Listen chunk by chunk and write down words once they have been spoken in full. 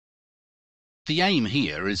The aim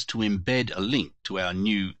here is to embed a link to our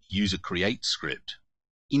new user create script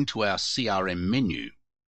into our CRM menu,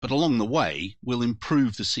 but along the way we'll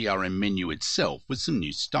improve the CRM menu itself with some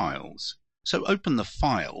new styles. So open the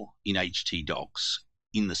file in htdocs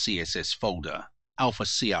in the CSS folder,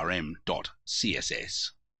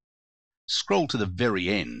 alphacrm.css. Scroll to the very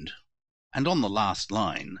end, and on the last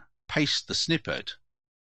line, paste the snippet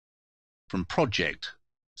from project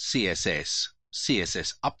CSS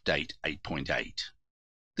Update 8.8.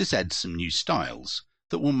 This adds some new styles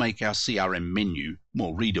that will make our CRM menu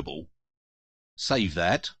more readable. Save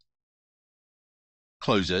that,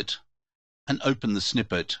 close it, and open the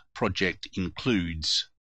snippet project includes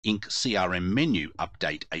Inc. CRM menu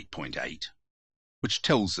update 8.8, which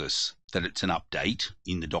tells us that it's an update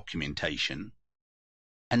in the documentation,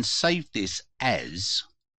 and save this as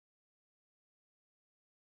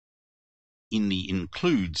in the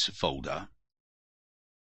includes folder.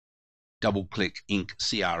 Double-click Inc.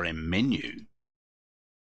 CRM menu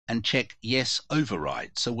and check Yes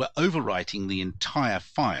Overwrite. So we're overwriting the entire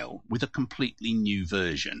file with a completely new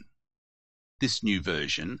version. This new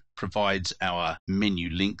version provides our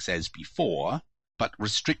menu links as before, but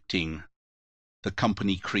restricting the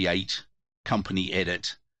company create, company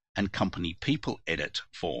edit, and company people edit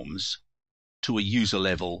forms to a user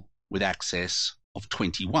level with access of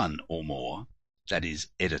 21 or more, that is,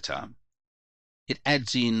 editor. It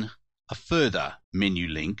adds in a further menu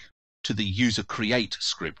link to the user create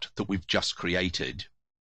script that we've just created,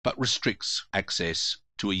 but restricts access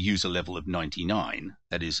to a user level of 99,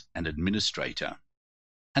 that is, an administrator.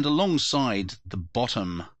 And alongside the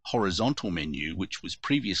bottom horizontal menu, which was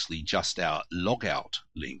previously just our logout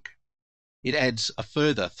link, it adds a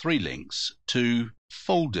further 3 links to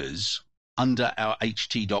folders under our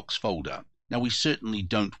htdocs folder. Now, we certainly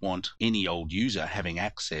don't want any old user having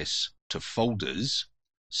access to folders,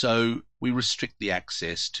 so we restrict the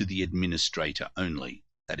access to the administrator only,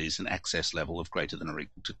 that is, an access level of greater than or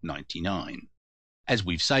equal to 99. As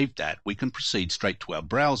we've saved that, we can proceed straight to our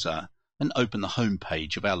browser and open the home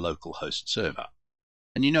page of our local host server.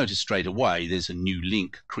 And you notice straight away there's a new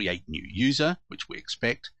link, Create New User, which we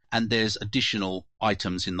expect, and there's additional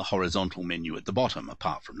items in the horizontal menu at the bottom.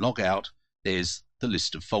 Apart from logout, there's the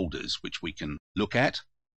list of folders which we can look at.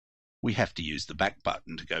 We have to use the back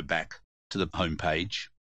button to go back to the home page.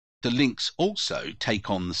 The links also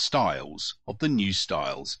take on the styles of the new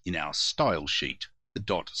styles in our style sheet, the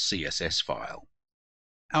 .css file.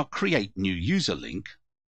 Our Create New User link,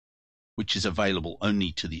 which is available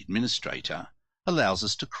only to the administrator, allows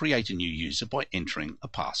us to create a new user by entering a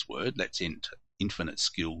password. Let's enter Infinite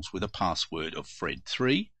Skills with a password of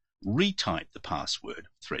Fred3, retype the password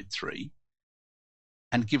Fred3,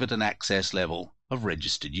 and give it an access level of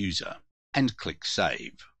registered user, and click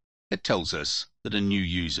Save. It tells us that a new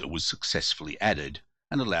user was successfully added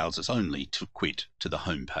and allows us only to quit to the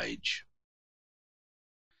home page.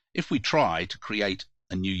 If we try to create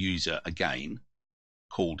a new user again,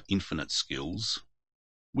 called Infinite Skills,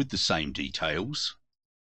 with the same details,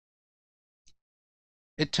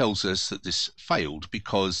 it tells us that this failed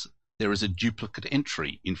because there is a duplicate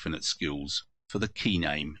entry, Infinite Skills, for the key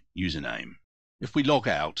name username. If we log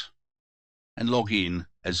out and log in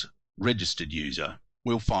as registered user,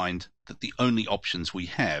 we'll find that the only options we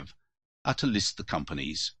have are to list the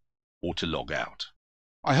companies or to log out.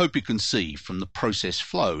 I hope you can see from the process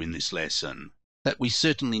flow in this lesson that we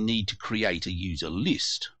certainly need to create a user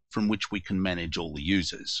list from which we can manage all the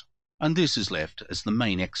users, and this is left as the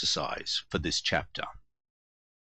main exercise for this chapter.